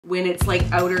When it's like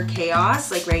outer chaos,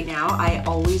 like right now, I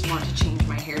always want to change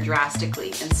my hair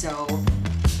drastically. And so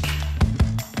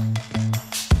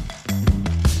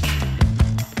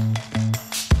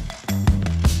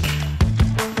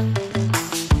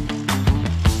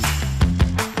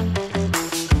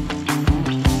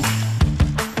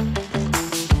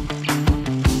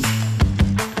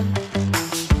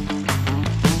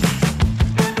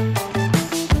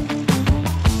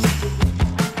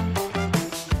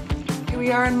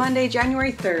we are on Monday,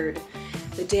 January 3rd,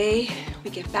 the day we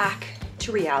get back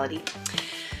to reality.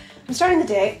 I'm starting the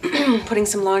day putting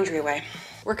some laundry away.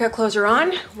 Workout clothes are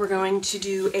on. We're going to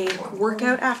do a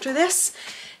workout after this.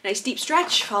 Nice deep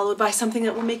stretch, followed by something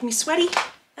that will make me sweaty,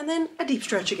 and then a deep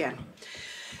stretch again.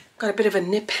 Got a bit of a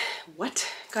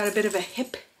Got a bit of a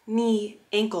hip, knee,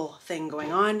 ankle thing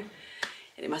going on,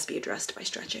 and it must be addressed by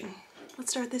stretching.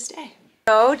 Let's start this day.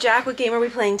 So, Jack, what game are we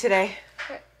playing today?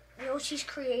 Yoshi's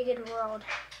Creative World.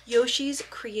 Yoshi's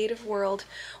Creative World.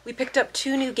 We picked up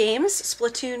 2 new games,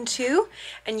 Splatoon 2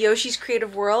 and Yoshi's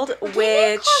Creative World, But which they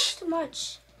didn't cost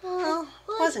much. well,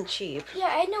 wasn't cheap. Yeah,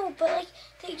 I know, but like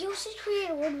the Yoshi's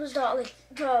Creative World was not like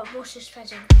the most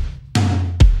expensive.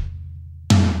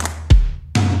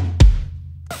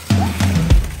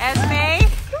 Esme,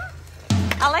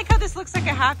 I like how this looks like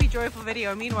a happy, joyful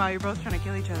video. Meanwhile, you're both trying to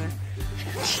kill each other.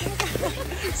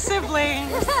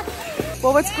 Siblings.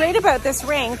 Well, what's great about this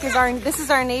rink is this is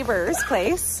our neighbor's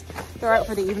place. They're out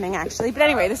for the evening, actually. But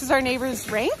anyway, this is our neighbor's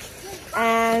rink.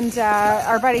 And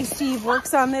our buddy Steve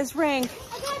works on this rink.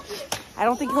 I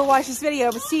don't think he'll watch this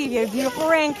video, but Steve, you have a beautiful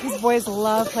rink. These boys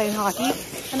love playing hockey.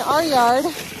 And our yard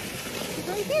is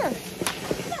right here.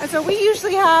 And so we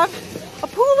usually have a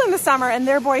pool in the summer, and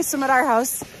their boys swim at our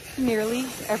house nearly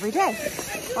every day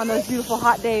on those beautiful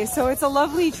hot days. So it's a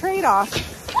lovely trade-off.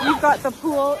 We've got the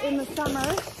pool in the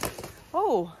summer.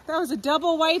 Oh, that was a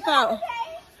double wipeout.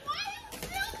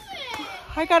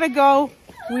 I gotta go.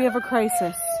 We have a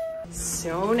crisis.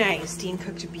 So nice. Dean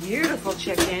cooked a beautiful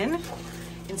chicken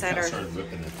inside our...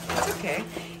 That's okay.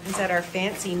 Inside our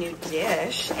fancy new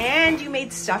dish. And you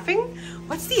made stuffing?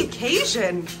 What's the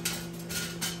occasion?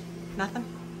 Nothing?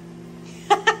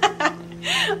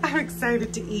 I'm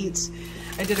excited to eat.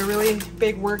 I did a really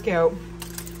big workout.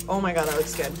 Oh my God, that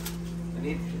looks good.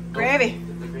 Gravy.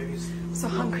 The gravy's So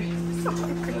hungry. So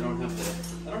hungry. I don't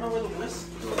know where the whisk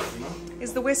goes, you know?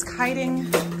 Is the whisk hiding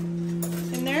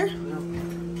in there? No.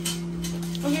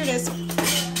 Oh, here it is.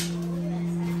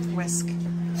 Whisk.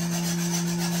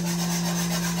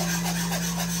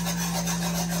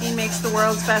 Dean makes the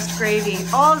world's best gravy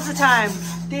all the time.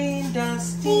 Dean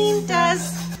does. Dean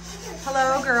does.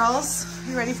 Hello, girls.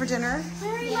 You ready for dinner?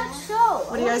 Very much so.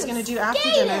 What are you guys gonna do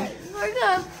after dinner? We're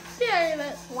gonna stay in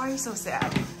it. Why are you so sad?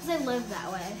 Because I live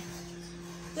that way.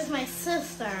 With my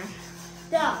sister.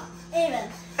 Duh. Even.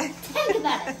 Think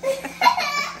about it.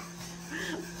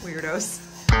 Weirdos.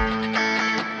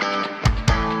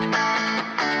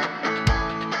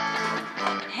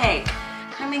 Hey,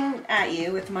 coming at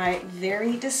you with my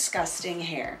very disgusting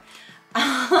hair.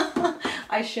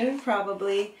 I should have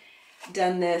probably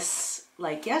done this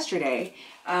like yesterday,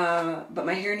 but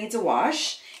my hair needs a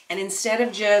wash. And instead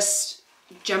of just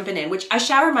jumping in, which I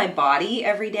shower my body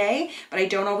every day, but I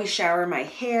don't always shower my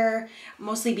hair,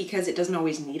 mostly because it doesn't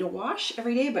always need a wash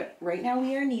every day, but right now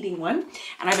we are needing one.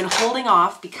 And I've been holding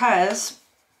off because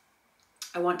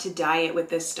I want to dye it with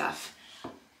this stuff.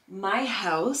 My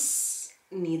house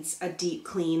needs a deep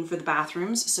clean for the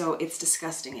bathrooms, so it's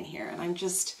disgusting in here. And I'm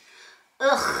just,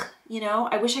 ugh, you know,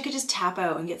 I wish I could just tap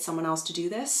out and get someone else to do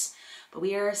this, but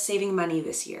we are saving money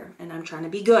this year and I'm trying to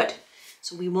be good.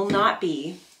 So we will not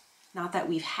be, not that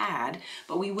we've had,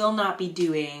 but we will not be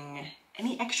doing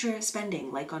any extra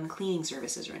spending like on cleaning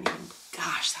services or anything.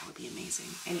 Gosh, that would be amazing.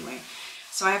 Anyway,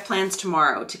 so I have plans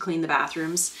tomorrow to clean the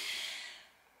bathrooms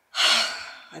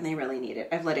and they really need it.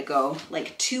 I've let it go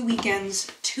like 2 weekends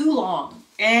too long.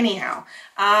 Anyhow,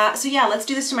 so yeah, let's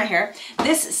do this to my hair.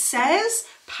 This says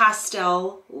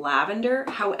pastel lavender.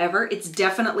 However, it's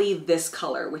definitely this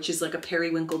color, which is like a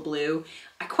periwinkle blue.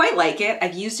 I quite like it.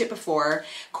 I've used it before.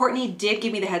 Courtney did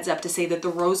give me the heads up to say that the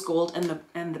rose gold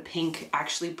and the pink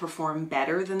actually perform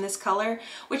better than this color,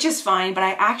 which is fine, but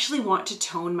I actually want to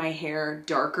tone my hair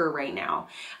darker right now.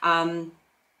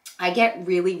 I get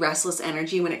really restless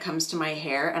energy when it comes to my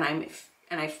hair, and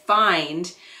I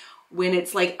find when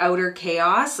it's like outer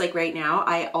chaos, like right now,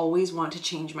 I always want to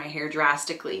change my hair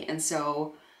drastically. And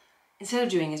so instead of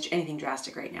doing anything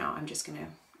drastic right now, I'm just gonna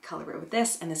color it with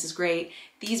this, and this is great.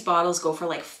 These bottles go for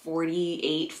like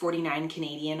 48, 49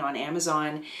 Canadian on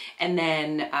Amazon, and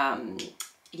then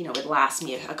you know, it lasts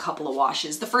me a couple of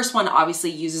washes. The first one obviously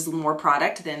uses more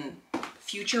product than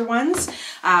future ones.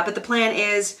 But the plan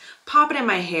is pop it in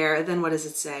my hair. Then what does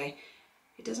it say?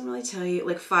 It doesn't really tell you,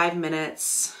 like 5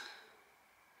 minutes.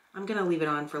 I'm gonna leave it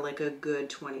on for like a good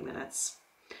 20 minutes.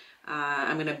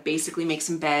 I'm gonna basically make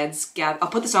some beds, I'll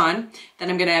put this on, then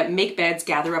I'm gonna make beds,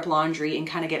 gather up laundry, and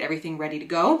kind of get everything ready to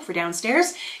go for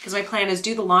downstairs. Because my plan is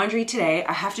do the laundry today.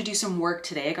 I have to do some work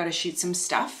today. I gotta shoot some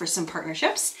stuff for some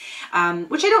partnerships,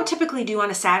 which I don't typically do on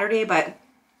a Saturday, but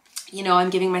you know, I'm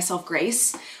giving myself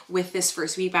grace with this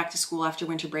first week back to school after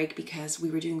winter break because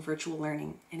we were doing virtual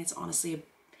learning, and it's honestly,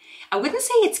 I wouldn't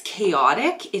say it's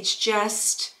chaotic, it's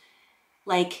just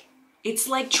like, it's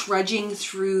like trudging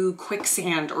through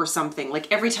quicksand or something.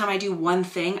 Like every time I do one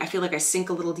thing, I feel like I sink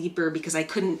a little deeper because I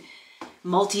couldn't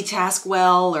multitask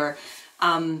well, or,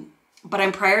 but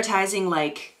I'm prioritizing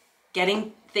like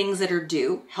getting things that are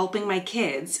due, helping my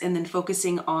kids, and then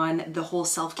focusing on the whole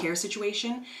self-care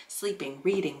situation, sleeping,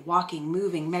 reading, walking,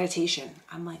 moving, meditation.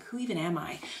 I'm like, who even am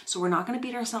I? So we're not gonna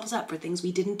beat ourselves up for things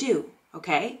we didn't do,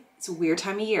 okay? It's a weird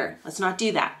time of year. Let's not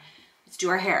do that. Let's do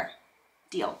our hair.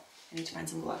 Deal. I need to find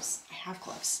some gloves. I have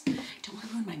gloves. I don't want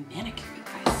to ruin my manicure, you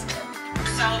guys. We're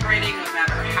celebrating no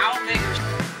matter how big or...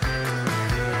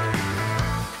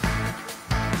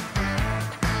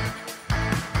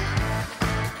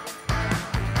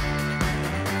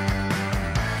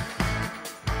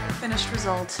 Finished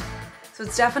result. So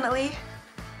it's definitely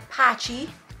patchy,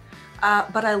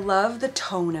 but I love the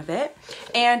tone of it.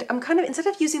 And I'm kind of, instead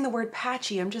of using the word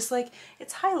patchy, I'm just like,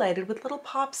 it's highlighted with little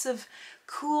pops of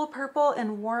cool purple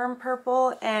and warm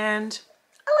purple, and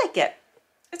I like it.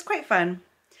 It's quite fun.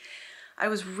 I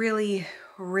was really,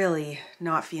 really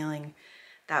not feeling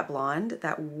that blonde,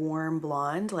 that warm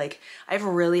blonde. Like, I have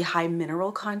really high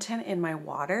mineral content in my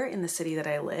water in the city that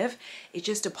I live. It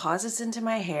just deposits into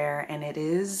my hair, and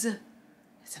it's a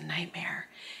nightmare.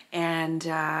 And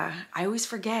I always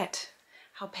forget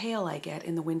how pale I get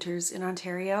in the winters in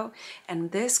Ontario, and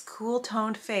this cool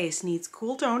toned face needs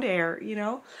cool toned hair, you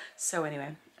know? So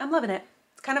anyway, I'm loving it.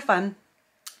 It's kind of fun.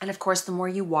 And of course, the more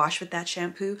you wash with that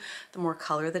shampoo, the more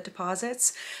color that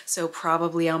deposits. So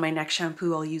probably on my next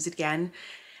shampoo, I'll use it again,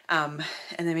 and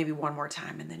then maybe one more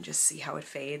time, and then just see how it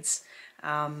fades.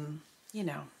 You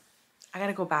know, I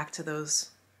gotta go back to those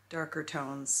darker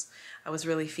tones. I was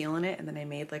really feeling it, and then I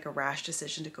made like a rash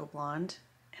decision to go blonde,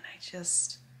 and I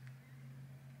just,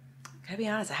 gotta be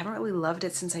honest, I haven't really loved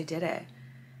it since I did it.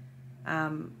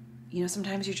 You know,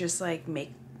 sometimes you just like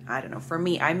I don't know, for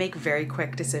me, I make very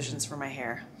quick decisions for my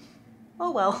hair.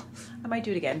 Oh well, I might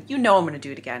do it again. You know I'm gonna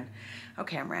do it again.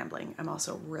 Okay, I'm rambling. I'm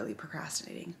also really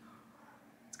procrastinating.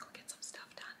 Let's go get some stuff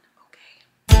done, okay.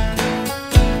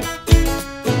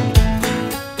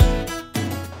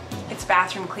 It's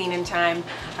bathroom cleaning time.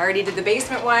 I already did the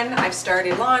basement one. I've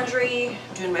started laundry,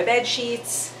 I'm doing my bed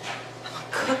sheets.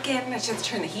 Cooking, I just have to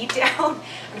turn the heat down.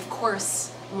 And of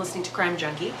course, I'm listening to Crime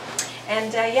Junkie.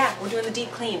 And yeah, we're doing the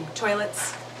deep clean.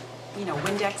 Toilets, you know,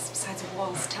 Windex, sides of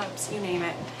walls, tubs, you name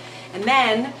it. And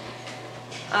then,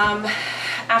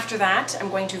 after that, I'm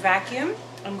going to vacuum.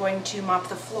 I'm going to mop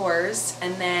the floors,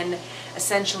 and then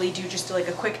essentially do just like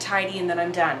a quick tidy, and then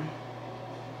I'm done.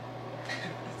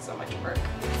 So much work,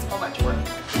 so much work.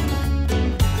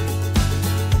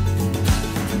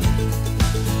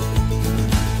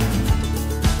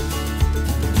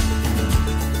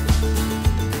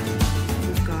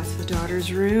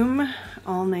 Daughter's room,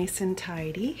 all nice and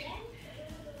tidy.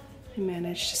 I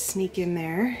managed to sneak in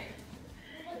there.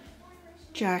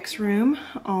 Jack's room,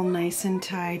 all nice and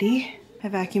tidy. I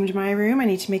vacuumed my room. I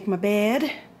need to make my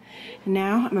bed. And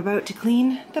now I'm about to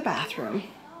clean the bathroom.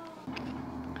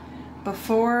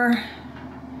 Before,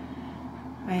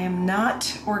 I am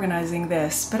not organizing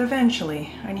this, but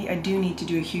eventually I do need to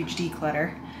do a huge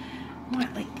declutter.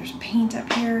 What, like there's paint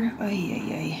up here?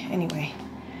 Ay. Anyway.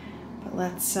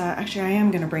 Let's, actually I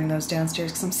am gonna bring those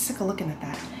downstairs because I'm sick of looking at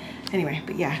that. Anyway,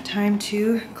 but yeah, time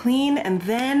to clean, and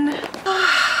then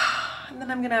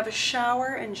I'm gonna have a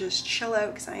shower and just chill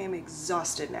out because I am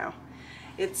exhausted now.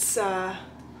 It's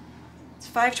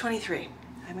 5:23.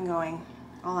 I've been going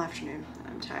all afternoon and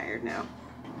I'm tired now.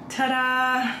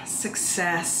 Ta-da!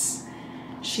 Success.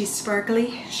 She's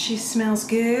sparkly, she smells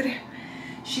good,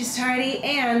 she's tidy,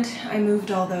 and I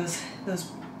moved all those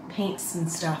paints and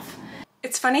stuff.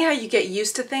 It's funny how you get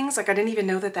used to things. Like, I didn't even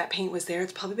know that paint was there.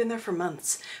 It's probably been there for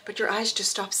months, but your eyes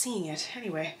just stop seeing it.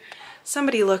 Anyway,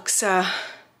 somebody looks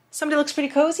pretty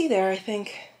cozy there, I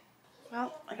think.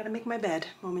 Well, I gotta make my bed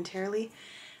momentarily.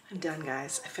 I'm done,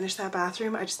 guys. I finished that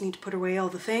bathroom. I just need to put away all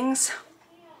the things.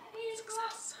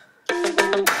 Success.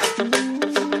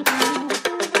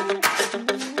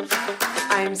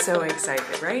 I'm so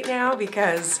excited right now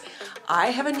because I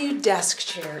have a new desk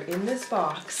chair in this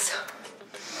box.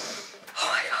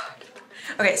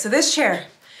 Okay, so this chair,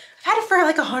 I've had it for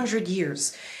like 100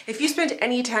 years. If you spent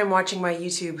any time watching my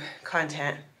YouTube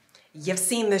content, you've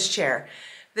seen this chair.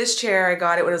 This chair, I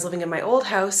got it when I was living in my old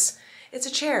house. It's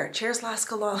a chair. Chairs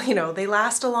last a long, they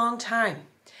last a long time,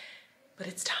 but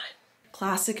it's time.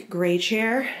 Classic gray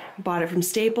chair, bought it from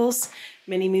Staples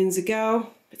many moons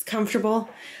ago. It's comfortable.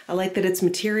 I like that it's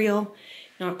material,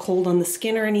 not cold on the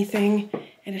skin or anything,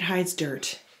 and it hides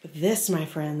dirt. But this, my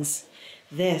friends,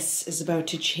 this is about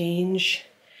to change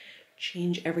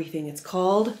everything. It's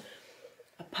called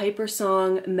a Piper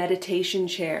Song meditation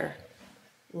chair.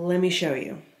 Let me show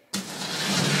you.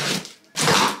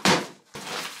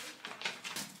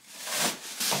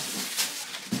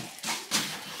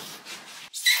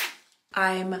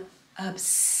 I'm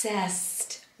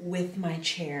obsessed with my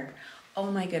chair. Oh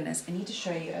my goodness, I need to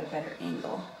show you at a better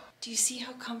angle. Do you see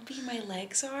how comfy my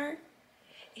legs are?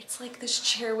 It's like this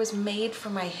chair was made for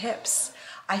my hips.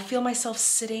 I feel myself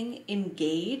sitting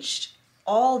engaged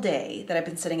all day that I've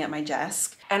been sitting at my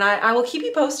desk. And I will keep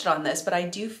you posted on this, but I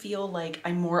do feel like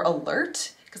I'm more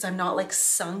alert because I'm not like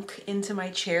sunk into my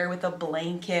chair with a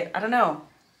blanket. I don't know.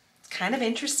 Kind of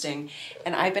interesting.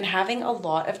 And I've been having a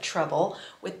lot of trouble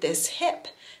with this hip.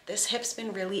 This hip's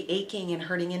been really aching and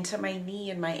hurting into my knee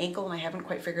and my ankle, and I haven't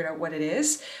quite figured out what it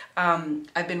is.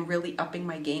 I've been really upping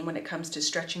my game when it comes to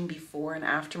stretching before and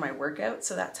after my workout,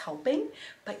 so that's helping.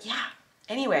 But yeah,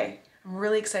 anyway, I'm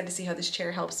really excited to see how this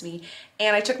chair helps me.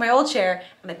 And I took my old chair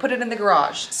and I put it in the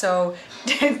garage. So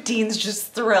Dean's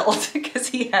just thrilled because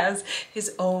he has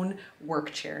his own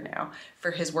work chair now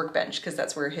for his workbench, because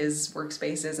that's where his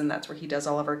workspace is and that's where he does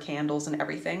all of our candles and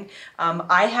everything.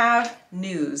 I have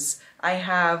news. I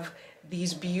have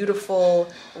these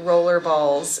beautiful roller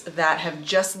balls that have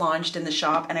just launched in the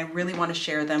shop, and I really want to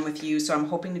share them with you. So I'm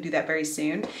hoping to do that very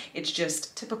soon. It's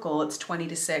just typical. It's 20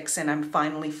 to 6 and I'm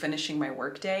finally finishing my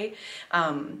work day.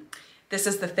 This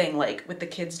is the thing, like with the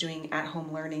kids doing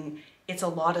at-home learning, it's a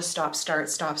lot of stop,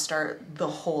 start the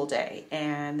whole day.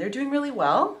 And they're doing really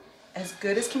well, as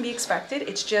good as can be expected.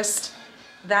 It's just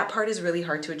that part is really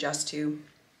hard to adjust to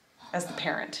as the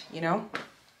parent,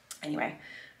 Anyway,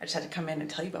 I just had to come in and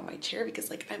tell you about my chair because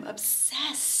like I'm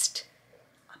obsessed.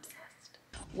 Obsessed.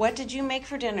 What did you make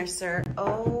for dinner, sir?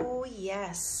 Oh,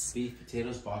 yes. Beef,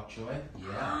 potatoes, bok choy.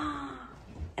 Yeah.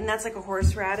 And that's like a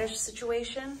horseradish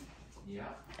situation? Yeah.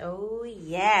 Oh,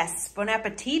 yes. Bon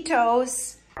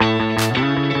appetitos.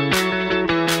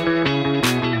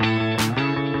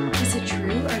 Is it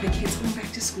true? Are the kids going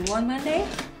back to school on Monday?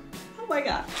 Oh my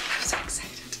God. I'm so excited.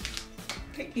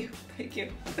 Thank you. Thank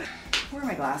you. Where are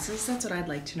my glasses? That's what I'd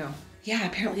like to know. Yeah,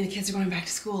 apparently the kids are going back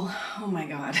to school. Oh my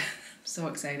God. I'm so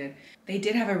excited. They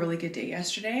did have a really good day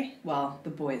yesterday. Well, the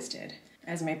boys did.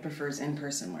 Esme prefers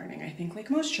in-person learning, I think, like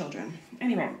most children.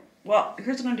 Anyway, well,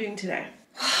 here's what I'm doing today.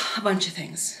 A bunch of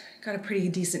things. Got a pretty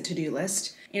decent to-do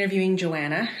list. Interviewing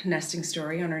Joanna, nesting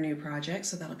story on our new project,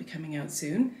 so that'll be coming out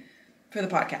soon for the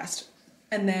podcast.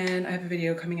 And then I have a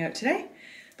video coming out today.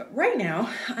 But right now,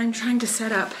 I'm trying to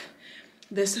set up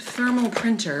this thermal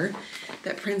printer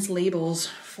that prints labels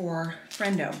for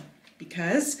Friendo,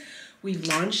 because we've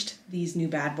launched these new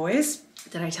bad boys.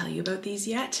 Did I tell you about these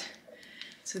yet?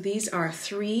 So these are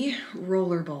 3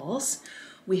 roller balls.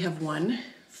 We have one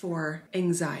for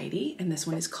anxiety, and this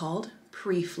one is called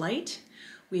Pre-Flight.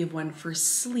 We have one for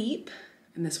sleep,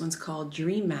 and this one's called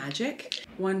Dream Magic.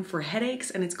 One for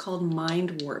headaches, and it's called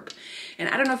Mind Warp. And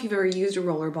I don't know if you've ever used a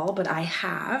roller ball, but I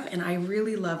have, and I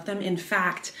really love them. In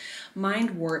fact,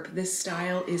 Mind Warp, this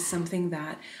style, is something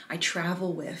that I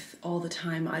travel with all the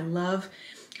time. I love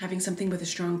having something with a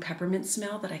strong peppermint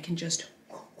smell that I can just,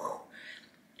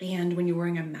 and when you're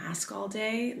wearing a mask all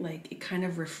day, like it kind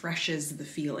of refreshes the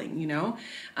feeling,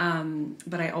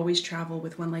 But I always travel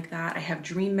with one like that. I have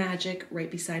Dream Magic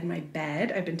right beside my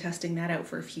bed. I've been testing that out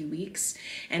for a few weeks.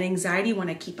 And Anxiety one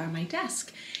I keep on my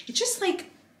desk. It's just like,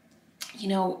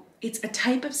 it's a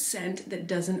type of scent that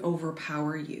doesn't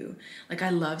overpower you. Like I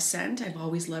love scent. I've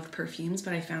always loved perfumes,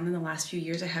 but I found in the last few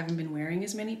years I haven't been wearing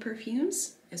as many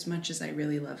perfumes as much as I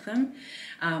really love them.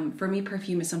 For me,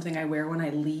 perfume is something I wear when I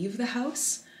leave the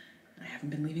house. I haven't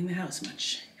been leaving the house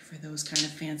much for those kind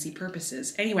of fancy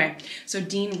purposes. Anyway, so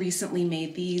Dean recently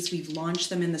made these. We've launched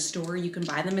them in the store. You can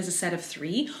buy them as a set of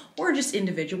 3 or just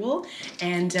individual.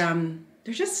 And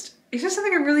it's just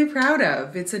something I'm really proud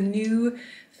of. It's a new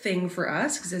thing for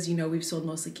us because, as you know, we've sold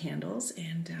mostly candles,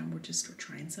 and we're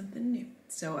trying something new.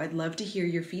 So I'd love to hear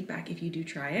your feedback if you do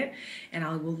try it, and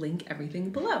I will link everything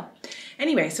below.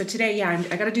 Anyway, so today, I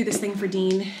got to do this thing for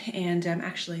Dean, and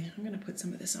actually, I'm going to put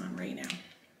some of this on right now.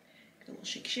 Get a little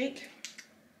shake.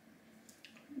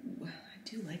 Ooh, I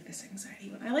do like this Anxiety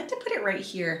one. I like to put it right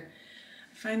here.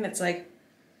 I find that's like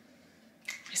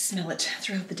smell it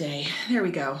throughout the day. There we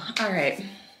go. All right.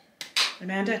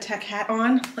 Amanda, tech hat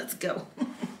on. Let's go.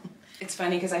 It's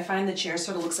funny because I find the chair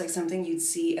sort of looks like something you'd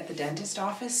see at the dentist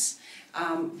office,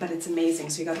 but it's amazing.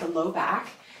 So you got the low back.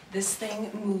 This thing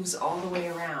moves all the way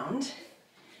around.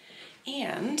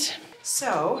 And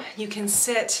so you can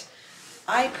sit,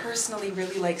 I personally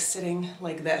really like sitting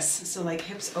like this. So like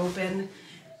hips open,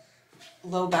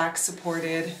 low back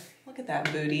supported. Look at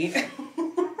that booty.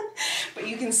 But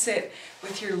you can sit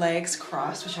with your legs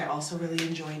crossed, which I also really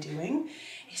enjoy doing.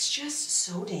 It's just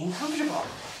so dang comfortable.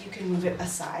 You can move it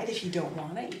aside if you don't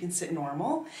want it. You can sit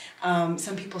normal.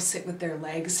 Some people sit with their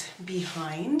legs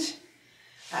behind.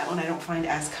 That one I don't find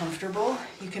as comfortable.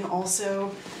 You can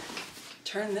also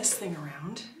turn this thing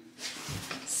around.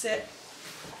 Sit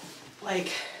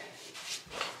like,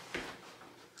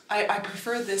 I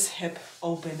prefer this hip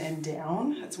open and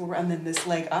down. That's where, and then this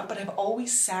leg up, but I've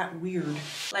always sat weird.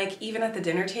 Like even at the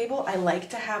dinner table, I like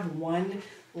to have one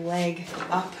leg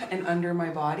up and under my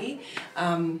body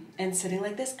and sitting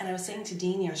like this. And I was saying to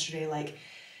Dean yesterday, like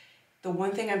the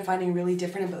one thing I'm finding really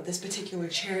different about this particular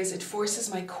chair is it forces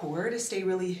my core to stay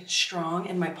really strong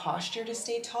and my posture to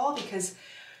stay tall because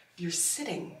you're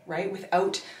sitting, right,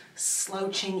 without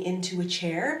slouching into a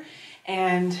chair.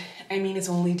 And I mean, it's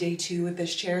only day 2 with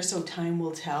this chair, so time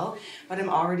will tell, but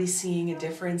I'm already seeing a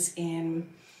difference in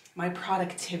my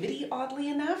productivity, oddly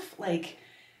enough. Like,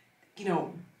 you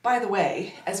know, by the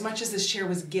way, as much as this chair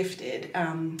was gifted,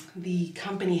 the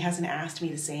company hasn't asked me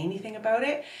to say anything about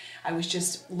it. I was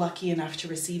just lucky enough to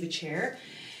receive a chair,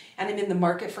 and I'm in the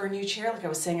market for a new chair. Like I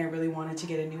was saying, I really wanted to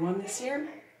get a new one this year.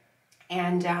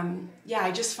 And yeah, I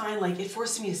just find like it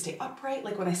forces me to stay upright.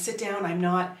 Like when I sit down, I'm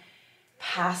not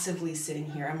passively sitting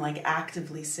here, I'm like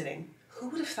actively sitting. Who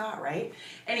would have thought, right?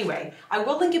 Anyway, I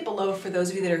will link it below for those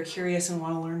of you that are curious and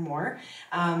want to learn more.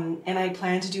 And I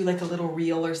plan to do like a little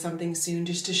reel or something soon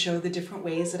just to show the different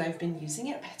ways that I've been using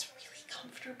it, but it's really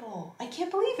comfortable. I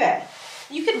can't believe it.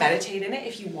 You can meditate in it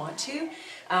if you want to.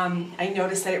 I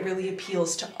noticed that it really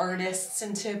appeals to artists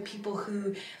and to people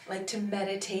who like to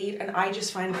meditate. And I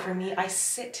just find for me, I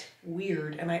sit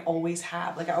weird and I always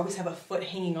have. Like I always have a foot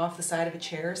hanging off the side of a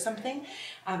chair or something.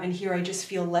 And here I just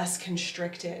feel less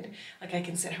constricted. Like I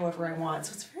can sit however I want.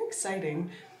 So it's very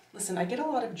exciting. Listen, I get a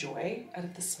lot of joy out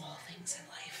of the small things in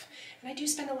life. And I do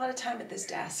spend a lot of time at this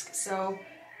desk. So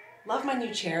love my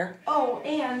new chair. Oh,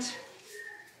 and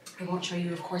I won't show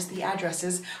you, of course, the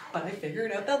addresses, but I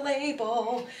figured out the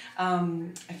label.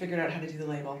 I figured out how to do the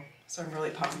label, so I'm really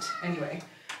pumped. Anyway,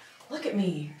 look at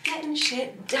me, getting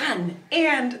shit done.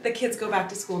 And the kids go back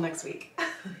to school next week.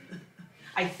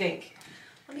 I think.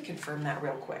 Let me confirm that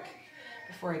real quick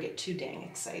before I get too dang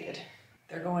excited.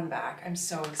 They're going back. I'm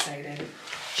so excited.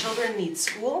 Children need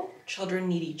school. Children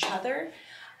need each other.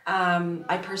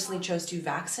 I personally chose to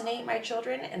vaccinate my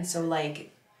children, and so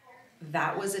like,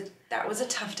 that was a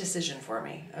tough decision for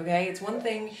me, okay? It's one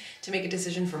thing to make a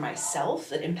decision for myself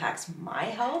that impacts my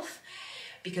health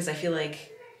because I feel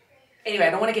like, anyway, I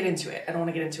don't want to get into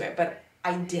it, but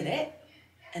I did it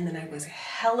and then I was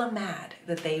hella mad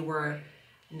that they were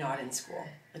not in school.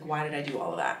 Like, why did I do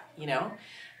all of that, you know?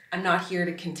 I'm not here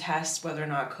to contest whether or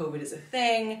not COVID is a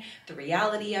thing, the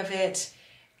reality of it.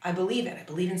 I believe it. I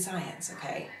believe in science,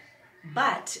 okay?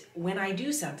 But when I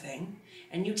do something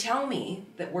and you tell me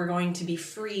that we're going to be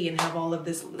free and have all of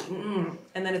this, and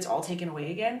then it's all taken away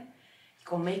again, it's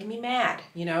gonna make me mad,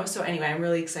 you know? So anyway, I'm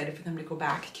really excited for them to go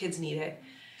back. Kids need it.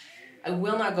 I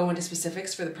will not go into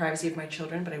specifics for the privacy of my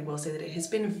children, but I will say that it has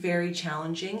been very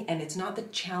challenging, and it's not the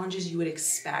challenges you would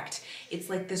expect. It's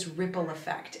like this ripple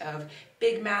effect of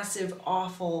big, massive,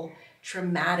 awful,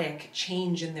 traumatic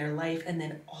change in their life, and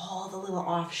then all the little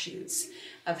offshoots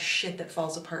of shit that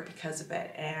falls apart because of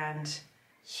it. And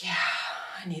yeah,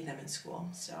 I need them in school.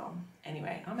 So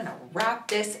anyway, I'm gonna wrap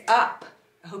this up.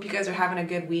 I hope you guys are having a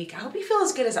good week. I hope you feel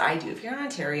as good as I do. If you're in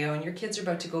Ontario and your kids are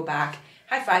about to go back,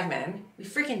 high five, man. We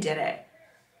freaking did it.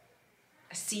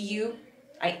 I see you.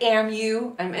 I am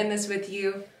you. I'm in this with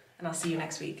you. And I'll see you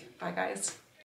next week. Bye, guys.